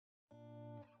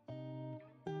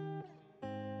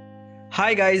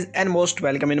Hi guys and most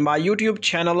welcome in my YouTube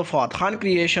channel for Khan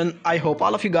Creation. I hope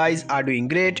all of you guys are doing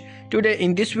great. Today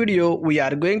in this video we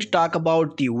are going to talk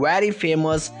about the very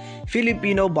famous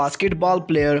Filipino basketball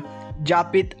player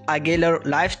Japeth Aguilar,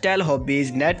 lifestyle,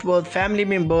 hobbies, net worth, family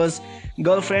members,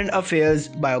 girlfriend affairs,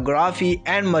 biography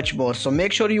and much more. So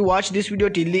make sure you watch this video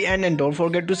till the end and don't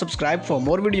forget to subscribe for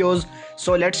more videos.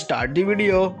 So let's start the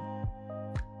video.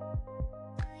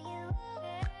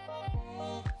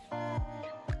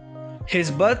 His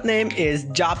birth name is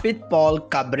Japeth Paul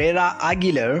Cabrera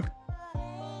Aguilar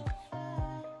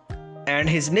and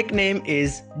his nickname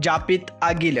is Japeth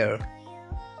Aguilar.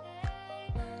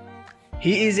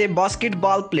 He is a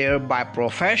basketball player by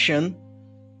profession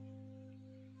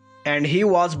and he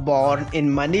was born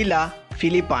in Manila,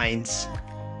 Philippines.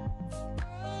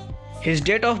 His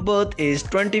date of birth is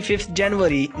 25th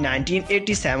January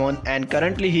 1987 and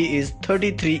currently he is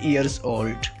 33 years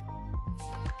old.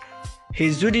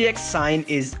 His zodiac sign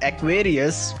is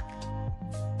Aquarius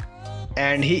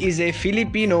and he is a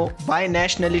Filipino by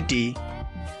nationality.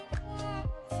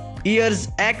 Years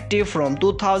active from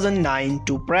 2009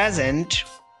 to present.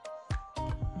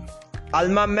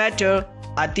 Alma mater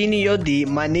Ateneo de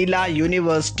Manila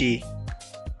University.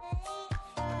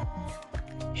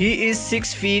 He is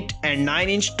 6 feet and 9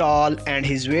 inches tall and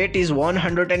his weight is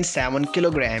 107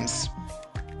 kilograms.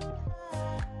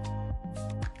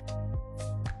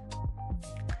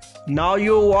 Now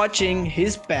you're watching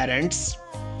his parents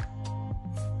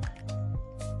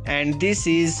and this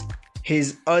is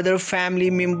his other family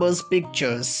members'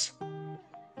 pictures.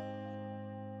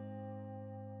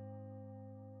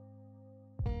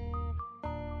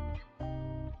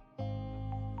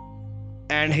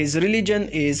 And his religion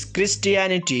is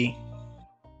Christianity.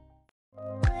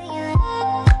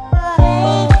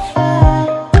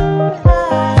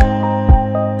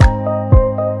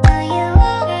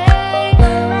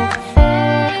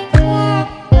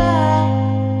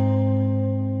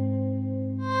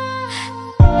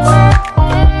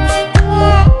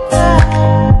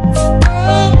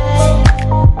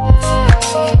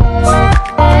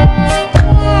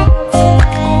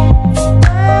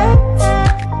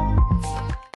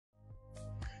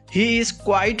 He is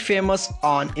quite famous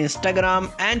on Instagram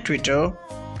and Twitter,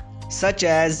 such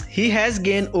as he has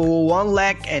gained over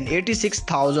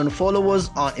 1,86,000 followers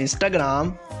on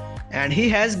Instagram and he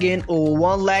has gained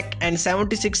over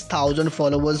 1,76,000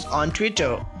 followers on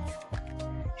Twitter.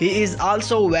 He is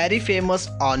also very famous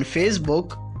on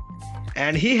Facebook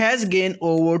and he has gained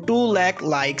over 2 lakh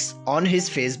likes on his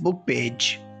Facebook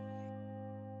page.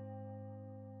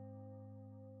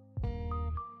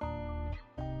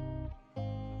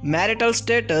 Marital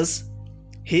status,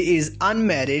 he is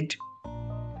unmarried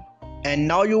and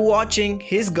now you're watching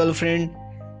his girlfriend.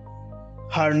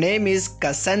 Her name is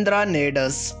Cassandra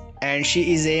Nadas and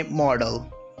she is a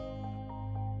model.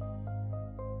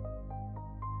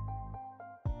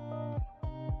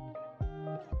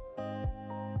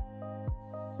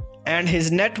 And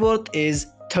his net worth is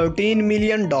 $13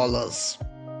 million.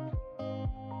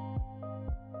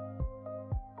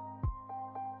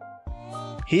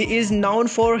 He is known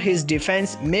for his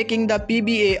defense, making the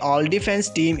PBA All-Defense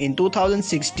team in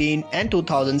 2016 and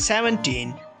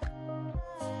 2017.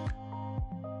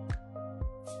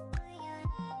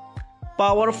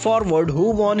 Power forward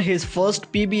who won his first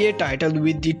PBA title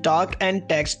with the Talk and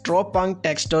Text Tropunk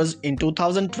Texters in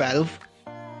 2012,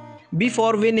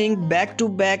 before winning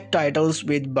back-to-back titles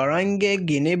with Barangay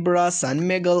Ginebra San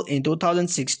Miguel in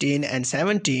 2016 and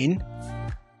 17.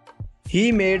 He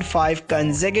made 5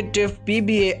 consecutive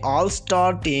PBA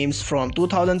All-Star teams from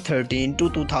 2013 to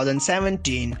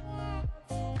 2017.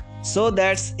 So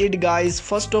that's it guys.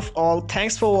 First of all,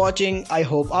 thanks for watching. I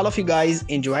hope all of you guys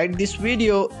enjoyed this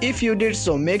video. If you did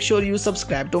so, make sure you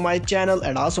subscribe to my channel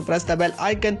and also press the bell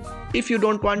icon if you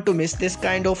don't want to miss this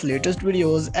kind of latest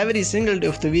videos every single day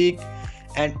of the week.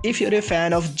 And if you're a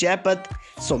fan of Japeth,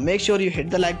 so make sure you hit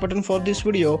the like button for this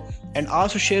video and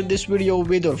also share this video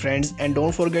with your friends and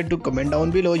don't forget to comment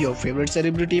down below your favorite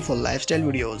celebrity for lifestyle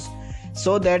videos.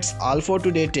 So that's all for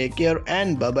today. Take care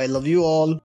and bye bye. Love you all.